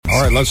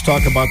All right, let's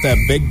talk about that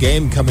big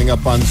game coming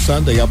up on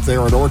Sunday up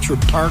there at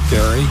Orchard Park,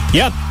 Gary.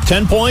 Yep,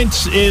 10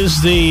 points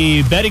is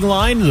the betting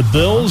line. The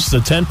Bills, the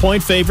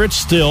 10-point favorites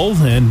still,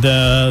 and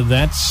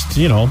that's,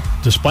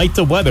 despite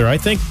the weather. I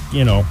think,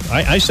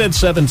 I said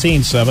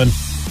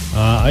 17-7.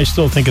 I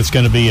still think it's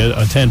going to be a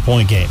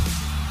 10-point game.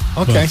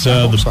 Okay, but,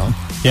 I hope so.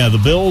 Yeah,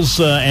 the Bills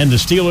and the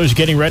Steelers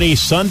getting ready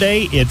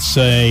Sunday. It's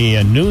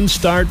a noon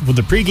start with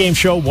the pregame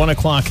show, 1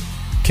 o'clock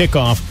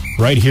kickoff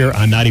right here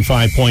on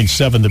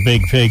 95.7 The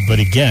Big Pig. But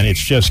again,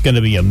 it's just going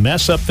to be a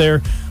mess up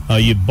there.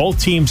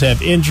 Both teams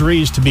have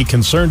injuries to be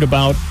concerned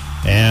about,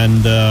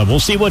 and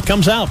we'll see what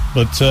comes out.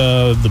 But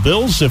the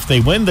Bills, if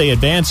they win, they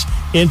advance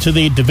into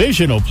the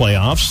divisional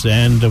playoffs,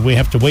 and we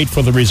have to wait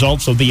for the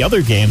results of the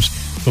other games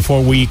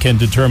before we can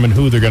determine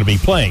who they're going to be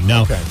playing.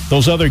 Now,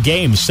 Those other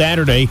games,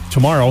 Saturday,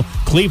 tomorrow,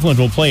 Cleveland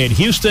will play at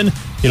Houston.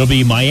 It'll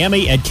be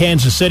Miami at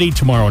Kansas City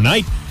tomorrow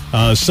night.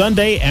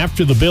 Sunday,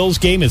 after the Bills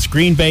game, it's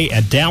Green Bay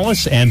at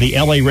Dallas and the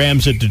L.A.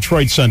 Rams at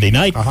Detroit Sunday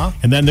night.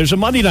 And then there's a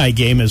Monday night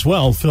game as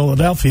well.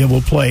 Philadelphia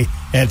will play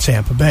at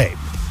Tampa Bay.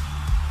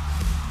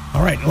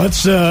 All right,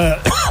 let's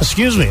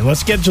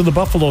let's get to the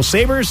Buffalo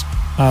Sabres.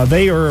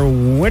 They are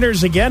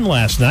winners again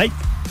last night.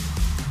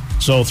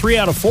 So 3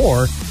 out of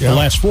 4, the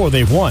last 4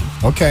 they've won.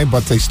 Okay,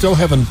 but they still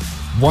haven't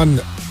won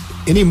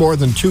any more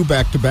than 2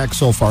 back-to-back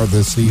so far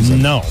this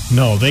season. No.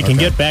 They can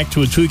get back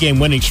to a 2-game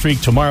winning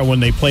streak tomorrow when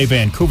they play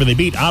Vancouver. They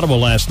beat Ottawa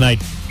last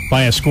night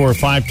by a score of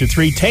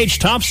 5-3. Tage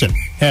Thompson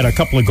had a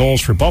couple of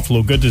goals for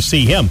Buffalo. Good to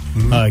see him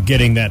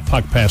getting that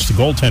puck past the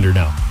goaltender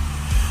now.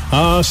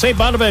 St.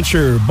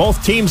 Bonaventure,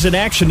 both teams in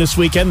action this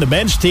weekend. The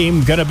men's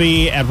team going to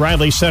be at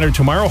Riley Center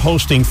tomorrow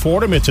hosting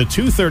Fordham. It's a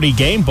 2:30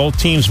 game. Both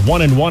teams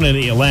 1-1 in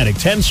the Atlantic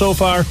 10 so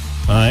far.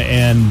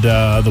 And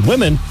the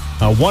women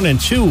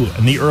 1-2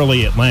 in the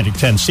early Atlantic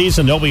 10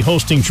 season. They'll be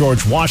hosting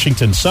George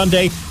Washington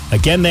Sunday.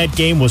 Again, that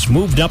game was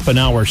moved up an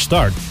hour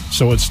start,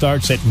 so it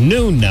starts at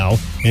noon now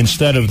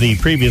instead of the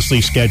previously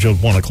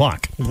scheduled 1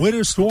 o'clock.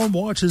 Winter storm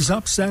watch is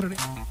up Saturday.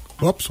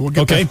 Whoops, we'll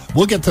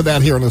get to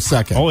that here in a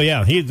second. Oh,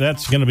 yeah,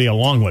 that's going to be a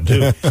long one,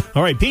 too.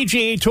 All right,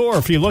 PGA Tour,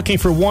 if you're looking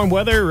for warm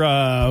weather,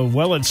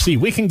 let's see.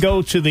 We can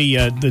go to the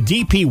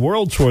DP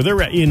World Tour.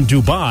 They're in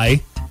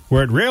Dubai,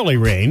 where it rarely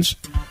rains.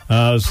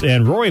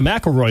 And Rory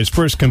McIlroy's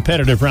first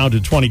competitive round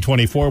in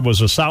 2024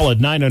 was a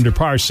solid 9 under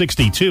par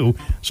 62.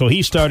 So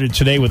he started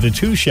today with a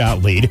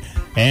 2-shot lead.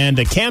 And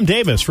Cam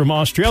Davis from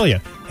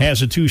Australia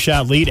has a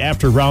 2-shot lead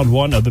after round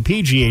 1 of the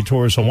PGA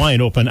Tour's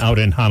Hawaiian Open out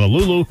in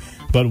Honolulu.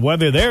 But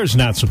weather there's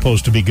not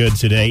supposed to be good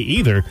today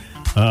either.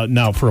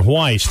 Now, for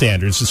Hawaii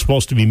standards, it's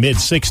supposed to be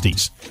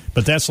mid-60s.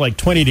 But that's like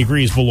 20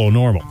 degrees below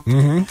normal.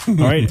 All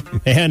right.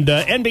 And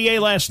NBA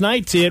last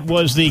night, it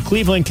was the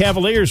Cleveland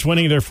Cavaliers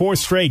winning their 4th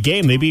straight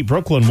game. They beat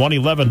Brooklyn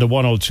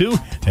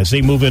 111-102 as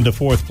they move into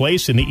 4th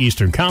place in the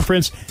Eastern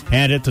Conference.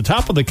 And at the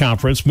top of the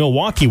conference,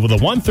 Milwaukee with a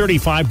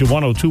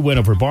 135-102 win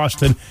over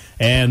Boston.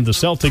 And the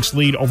Celtics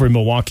lead over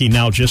Milwaukee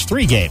now just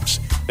 3 games.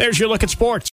 There's your look at sports.